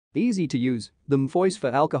Easy to use, the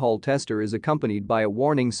Mfoisfa alcohol tester is accompanied by a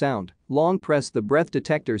warning sound. Long press the breath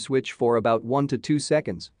detector switch for about 1 to 2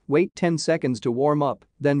 seconds, wait 10 seconds to warm up,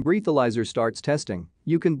 then breathalyzer starts testing.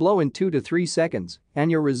 You can blow in 2 to 3 seconds,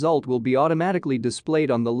 and your result will be automatically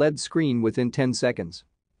displayed on the LED screen within 10 seconds.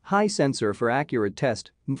 High sensor for accurate test,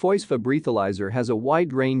 Mfoisfa breathalyzer has a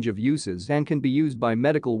wide range of uses and can be used by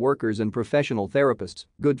medical workers and professional therapists,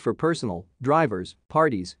 good for personal, drivers,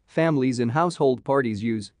 parties, families and household parties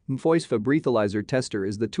use. Mfoisfa breathalyzer tester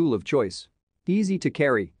is the tool of choice. Easy to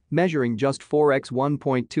carry, measuring just 4x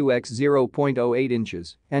 1.2x 0.08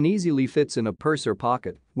 inches and easily fits in a purse or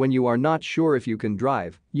pocket. When you are not sure if you can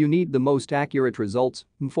drive, you need the most accurate results.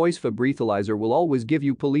 Mfoisfa breathalyzer will always give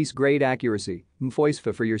you police-grade accuracy.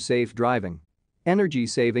 Mfoisfa for your safe driving. Energy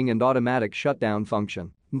saving and automatic shutdown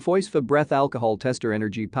function. Mfoisfa breath alcohol tester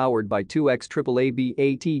energy powered by 2x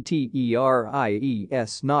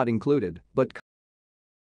AAABATTERIES not included, but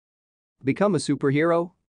become a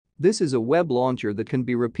superhero? This is a web launcher that can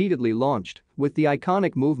be repeatedly launched with the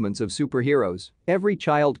iconic movements of superheroes. Every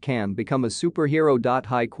child can become a superhero.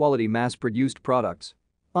 High-quality mass-produced products.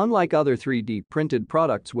 Unlike other 3D printed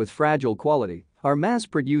products with fragile quality, our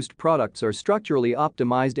mass-produced products are structurally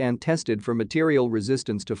optimized and tested for material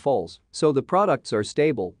resistance to falls, so the products are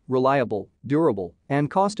stable, reliable, durable,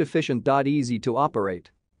 and cost-efficient. Easy to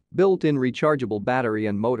operate. Built-in rechargeable battery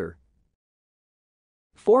and motor.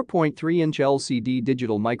 4.3-inch LCD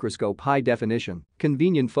digital microscope, high definition,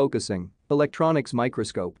 convenient focusing, electronics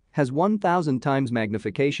microscope, has 1000 times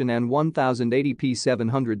magnification and 1080p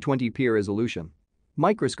 720p resolution.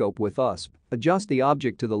 Microscope with USP, adjust the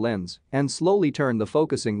object to the lens and slowly turn the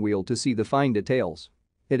focusing wheel to see the fine details.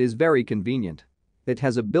 It is very convenient. It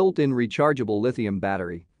has a built-in rechargeable lithium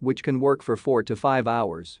battery, which can work for 4 to 5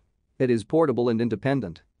 hours. It is portable and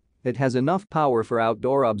independent. It has enough power for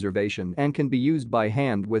outdoor observation and can be used by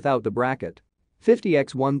hand without the bracket.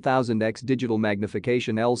 50x 1000x digital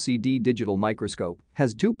magnification LCD digital microscope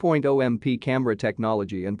has 2.0 MP camera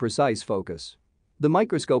technology and precise focus. The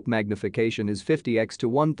microscope magnification is 50x to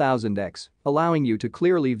 1000x, allowing you to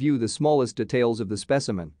clearly view the smallest details of the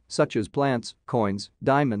specimen, such as plants, coins,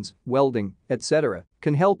 diamonds, welding, etc.,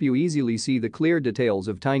 can help you easily see the clear details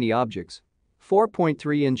of tiny objects.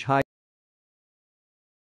 4.3-inch high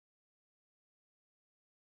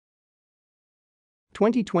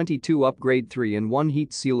 2022 Upgrade 3-in-1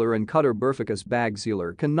 Heat Sealer and Cutter Burficus Bag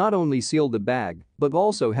Sealer can not only seal the bag but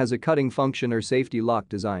also has a cutting function or safety lock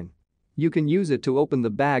design. You can use it to open the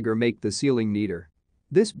bag or make the sealing neater.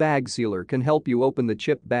 This bag sealer can help you open the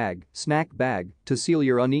chip bag, snack bag, to seal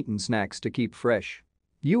your uneaten snacks to keep fresh.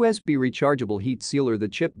 USB rechargeable heat sealer. The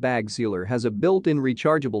chip bag sealer has a built-in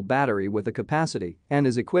rechargeable battery with a capacity and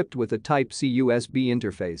is equipped with a Type-C USB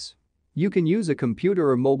interface. You can use a computer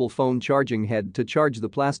or mobile phone charging head to charge the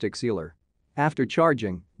plastic sealer. After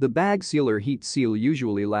charging, the bag sealer heat seal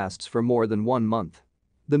usually lasts for more than 1 month.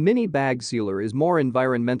 The mini bag sealer is more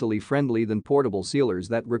environmentally friendly than portable sealers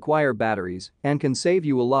that require batteries and can save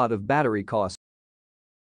you a lot of battery costs.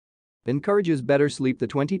 Encourages better sleep. The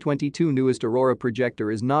 2022 newest Aurora projector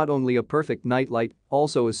is not only a perfect nightlight,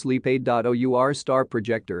 also a sleep aid. Our star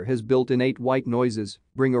projector has built-in 8 white noises,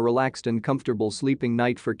 bring a relaxed and comfortable sleeping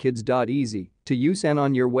night for kids. Easy to use and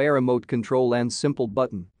on your wear remote control and simple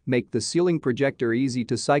button, make the ceiling projector easy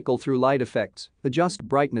to cycle through light effects, adjust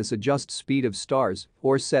brightness, adjust speed of stars,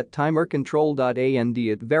 or set timer control. And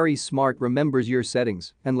it very smart remembers your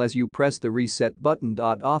settings unless you press the reset button.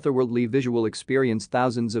 Otherworldly visual experience.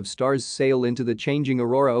 Thousands of stars sail into the changing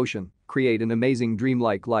Aurora ocean, create an amazing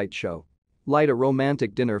dreamlike light show. Light a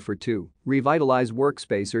romantic dinner for 2, revitalize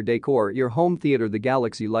workspace or decor your home theater. The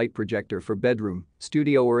Galaxy Light Projector for bedroom,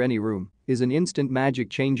 studio or any room is an instant magic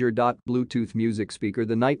changer. Bluetooth music speaker.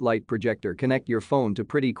 The night light projector connect your phone to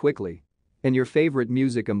pretty quickly. In your favorite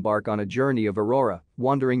music, embark on a journey of Aurora,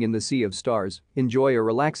 wandering in the sea of stars, enjoy a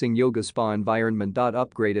relaxing yoga spa environment.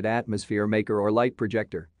 Upgraded atmosphere maker or light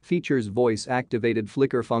projector features voice-activated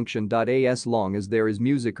flicker function. As long as there is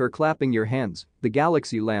music or clapping your hands, the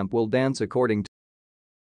Galaxy lamp will dance according to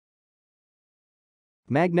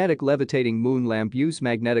magnetic levitating moon lamp. Use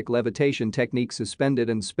magnetic levitation technique, suspended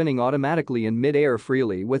and spinning automatically in mid-air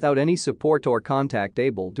freely without any support or contact,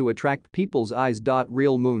 able to attract people's eyes.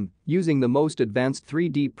 Real moon, using the most advanced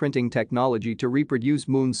 3D printing technology to reproduce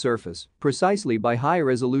moon's surface precisely by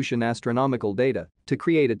high-resolution astronomical data to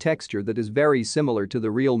create a texture that is very similar to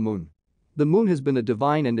the real moon. The moon has been a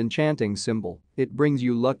divine and enchanting symbol. It brings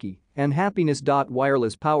you lucky and happiness.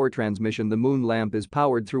 Wireless power transmission. The moon lamp is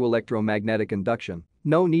powered through electromagnetic induction.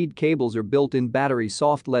 No need cables or built-in battery.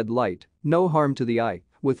 Soft LED light, no harm to the eye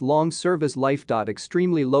with long service life.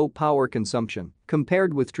 Extremely low power consumption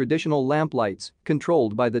compared with traditional lamp lights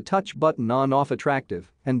controlled by the touch button on-off.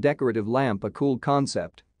 Attractive and decorative lamp. A cool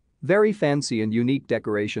concept. Very fancy and unique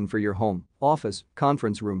decoration for your home, office,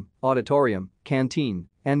 conference room, auditorium, canteen,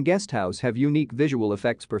 and guest house. Have unique visual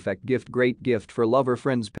effects. Perfect gift. Great gift for lover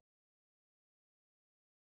friends.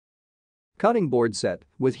 Cutting board set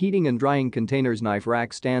with heating and drying containers. Knife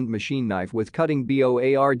rack stand machine knife with cutting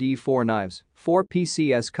board 4 knives, 4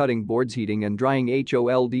 PCS cutting boards. Heating and drying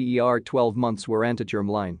HOLDER 12 months warranty.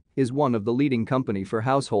 Germline is one of the leading company for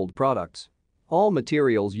household products. All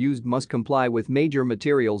materials used must comply with major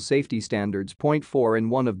materials safety standards.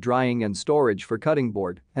 4-in-1 of drying and storage for cutting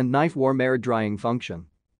board and knife. Warm air drying function.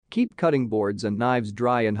 Keep cutting boards and knives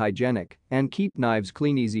dry and hygienic, and keep knives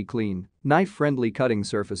clean. Easy clean, knife-friendly cutting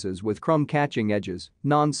surfaces with crumb-catching edges,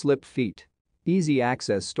 non-slip feet. Easy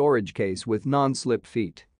access storage case with non-slip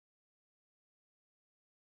feet.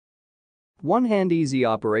 One-hand easy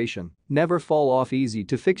operation, never fall off. Easy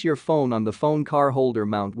to fix your phone on the phone car holder.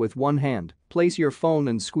 Mount with one hand, place your phone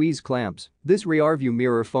and squeeze clamps. This rearview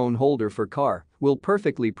mirror phone holder for car will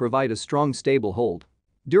perfectly provide a strong stable hold.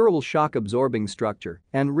 Durable shock-absorbing structure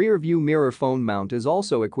and rear-view mirror phone mount is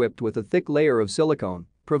also equipped with a thick layer of silicone,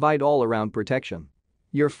 provide all-around protection.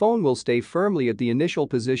 Your phone will stay firmly at the initial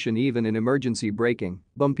position even in emergency braking,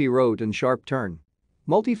 bumpy road and sharp turn.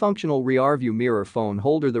 Multifunctional rearview mirror phone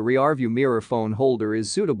holder. The rearview mirror phone holder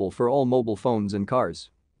is suitable for all mobile phones and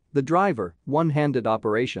cars. The driver, one-handed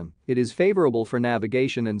operation, it is favorable for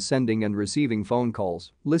navigation and sending and receiving phone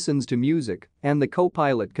calls, listens to music, and the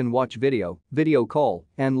co-pilot can watch video call,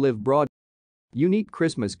 and live broad. Unique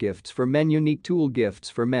Christmas gifts for men. Unique tool gifts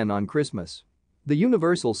for men on Christmas. The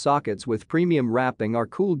universal sockets with premium wrapping are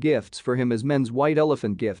cool gifts for him as men's white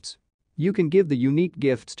elephant gifts. You can give the unique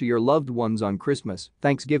gifts to your loved ones on Christmas,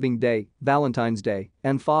 Thanksgiving Day, Valentine's Day,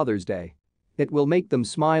 and Father's Day. It will make them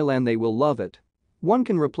smile and they will love it. One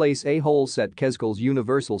can replace a whole set. Keskel's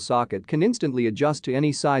universal socket can instantly adjust to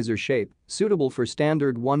any size or shape, suitable for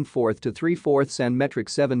standard 1/4 to 3/4 and metric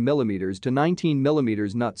 7mm to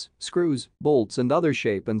 19mm nuts, screws, bolts and other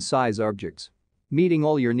shape and size objects. Meeting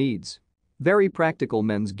all your needs. Very practical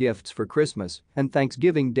men's gifts for Christmas and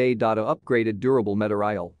Thanksgiving Day. Upgraded durable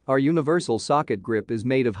material. Our universal socket grip is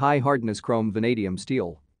made of high-hardness chrome vanadium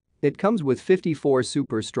steel. It comes with 54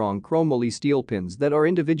 super strong chromoly steel pins that are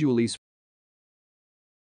individually